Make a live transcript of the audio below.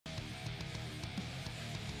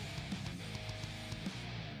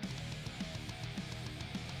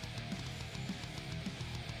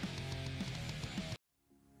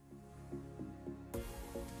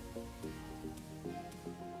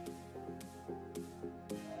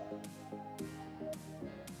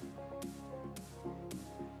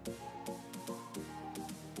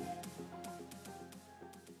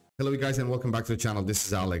Hello, you guys, and welcome back to the channel. This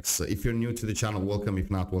is Alex. If you're new to the channel, welcome.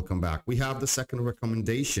 If not, welcome back. We have the second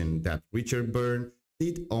recommendation that Richard Byrne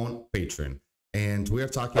did on Patreon. And we are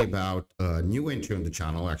talking about a new entry on the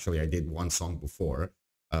channel. Actually, I did one song before,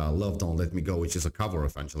 Love Don't Let Me Go, which is a cover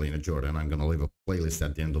of Angelina Jordan. I'm going to leave a playlist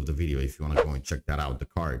at the end of the video if you want to go and check that out, the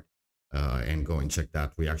card, and go and check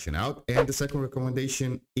that reaction out. And the second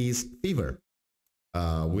recommendation is Fever,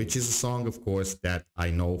 which is a song, of course, that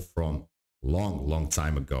I know from long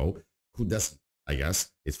time ago. Who doesn't? I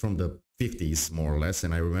guess it's from the 50s more or less,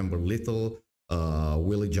 and I remember Little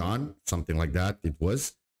Willie John, something like that it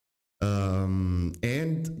was. And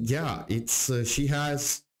yeah, it's she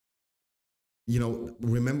has, you know,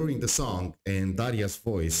 remembering the song and Daria's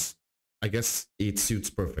voice, I guess it suits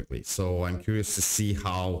perfectly. So I'm curious to see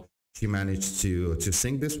how she managed to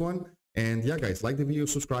sing this one. And yeah, guys, like the video,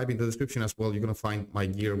 subscribe. In the description as well, you're gonna find my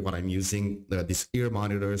gear, what I'm using, these ear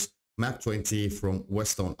monitors, Mac 20 from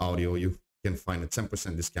Westone Audio. You can find a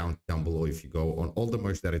 10% discount down below if you go on all the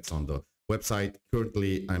merch that it's on the website.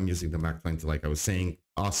 Currently, I'm using the Mac 20, like I was saying.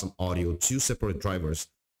 Awesome audio, 2 separate drivers.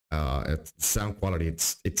 At sound quality,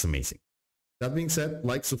 it's amazing. That being said,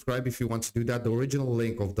 like, subscribe if you want to do that. The original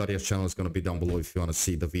link of Daria's channel is going to be down below if you want to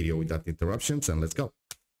see the video without interruptions. And let's go.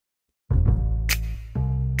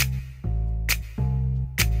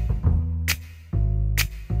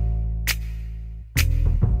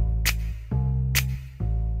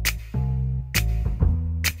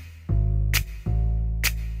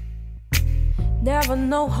 Never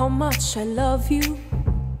know how much I love you,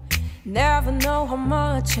 never know how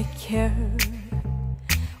much I care.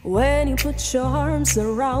 When you put your arms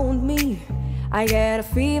around me, I get a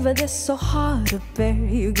fever that's so hard to bear.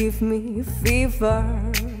 You give me fever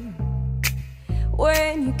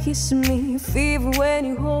when you kiss me, fever when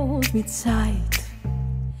you hold me tight.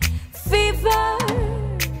 Fever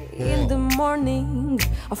in the morning,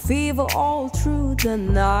 a fever all through the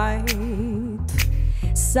night.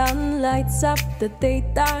 Sun lights up the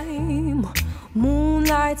daytime, moon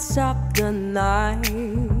lights up the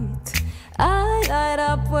night. I light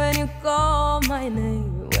up when you call my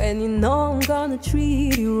name, when you know I'm gonna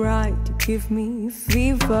treat you right. You give me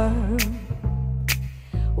fever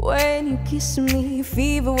when you kiss me,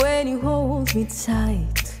 fever when you hold me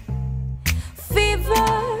tight. Fever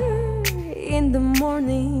in the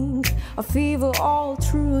morning, a fever all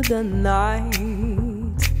through the night.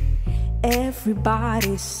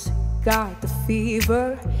 Everybody's got the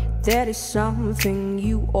fever, that is something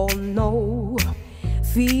you all know.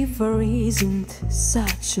 Fever isn't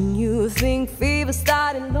such a new thing, fever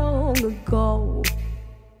started long ago.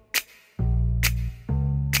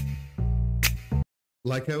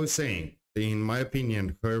 Like I was saying, in my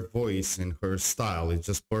opinion, her voice and her style is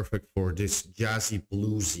just perfect for this jazzy,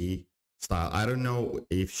 bluesy style. I don't know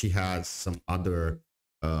if she has some other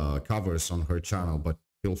covers on her channel, but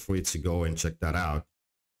feel free to go and check that out.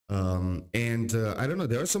 I don't know,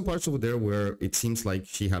 there are some parts over there where it seems like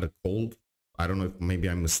she had a cold. I don't know if maybe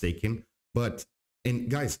I'm mistaken, but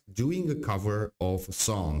guys, doing a cover of a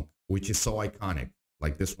song which is so iconic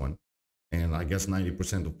like this one, and I guess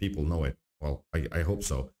 90% of people know it. Well, I hope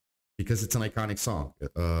so, because it's an iconic song.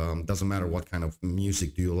 Doesn't matter what kind of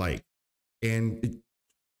music do you like. And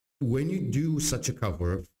when you do such a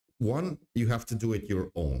cover, one, you have to do it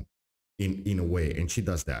your own in a way, and she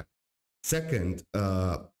does that. Second,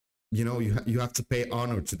 you know, you have to pay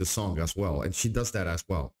honor to the song as well, and she does that as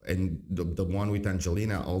well. And the one with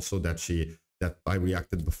Angelina also that I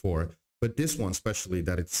reacted before, but this one especially,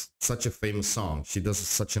 that it's such a famous song, she does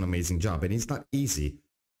such an amazing job. And it's not easy.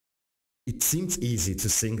 It seems easy to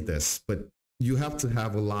sing this, but you have to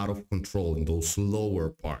have a lot of control in those lower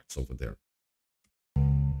parts over there.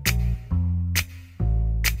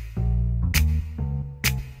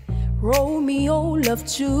 Romeo loved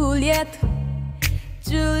Juliet,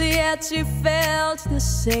 Juliet, she felt the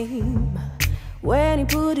same. When he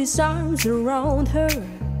put his arms around her,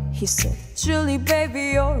 he said, Julie,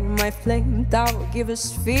 baby, you're my flame, that will give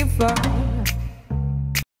us fever.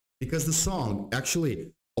 Because the song,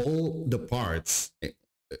 actually, all the parts,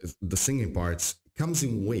 the singing parts, comes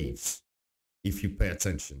in waves, if you pay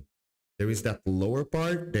attention. There is that lower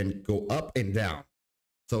part, then go up and down.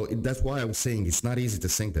 So that's why I was saying it's not easy to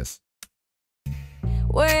sing this.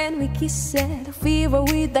 When we kissed, fever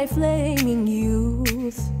with thy flaming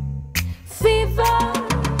youth. Fever,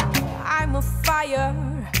 I'm a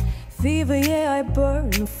fire. Fever, yeah, I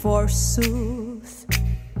burn forsooth.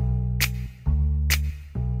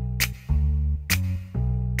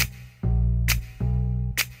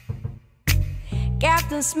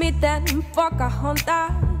 Captain Smith and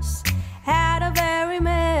Pocahontas had a very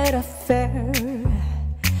mad affair.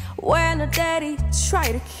 When her daddy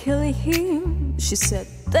tried to kill him, she said,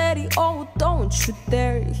 Daddy, oh, don't you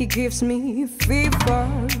dare, he gives me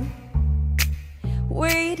fever.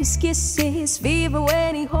 With his kisses, fever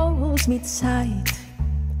when he holds me tight.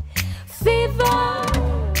 Fever,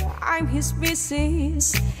 I'm his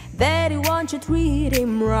missus. Daddy, won't you treat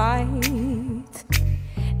him right?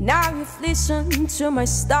 Now you've listened to my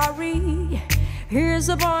story. Here's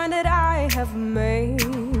a point that I have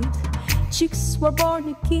made. Chicks were born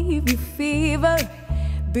to give you fever.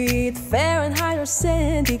 Be it Fahrenheit or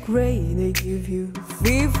centigrade, they give you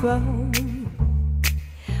fever.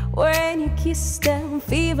 When you kiss them,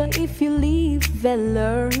 fever. If you leave, then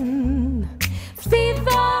learn.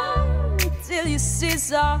 Fever till you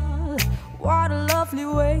sizzle. What a lovely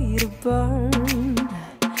way to burn.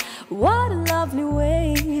 What a lovely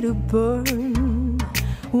way to burn.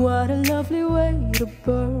 What a lovely way to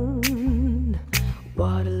burn.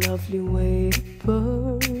 What a lovely way to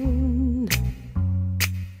burn.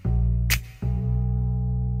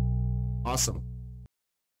 Awesome.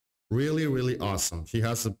 Really, really awesome. She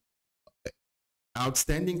has a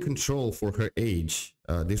outstanding control for her age.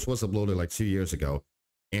 This was uploaded like 2 years ago.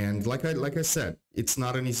 And like I said, it's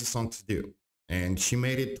not an easy song to do. And she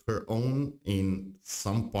made it her own in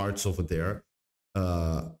some parts over there.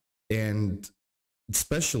 And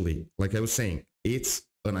especially, like I was saying, it's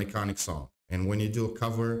an iconic song. And when you do a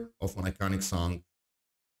cover of an iconic song,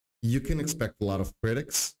 you can expect a lot of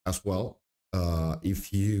critics as well.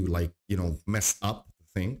 If you like, you know, mess up the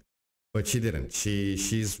thing, but she didn't.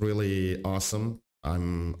 She's really awesome.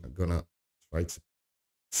 I'm gonna try to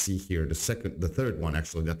see here the third one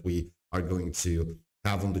actually that we are going to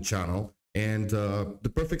have on the channel, and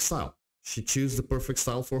the perfect style. She chose the perfect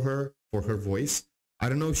style for her voice. I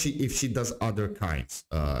don't know if she does other kinds,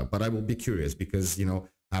 but I will be curious because, you know,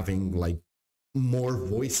 having like more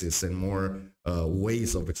voices and more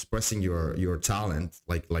ways of expressing your talent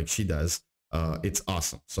like she does, it's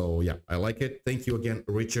awesome. So yeah, I like it. Thank you again,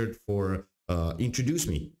 Richard, for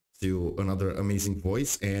introducing me to another amazing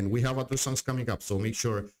voice. And we have other songs coming up, so make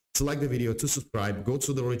sure to like the video, to subscribe, go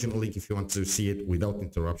to the original link if you want to see it without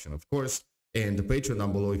interruption, of course, and the Patreon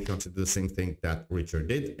down below if you want to do the same thing that Richard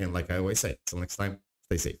did. And like I always say, till next time,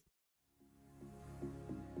 stay safe.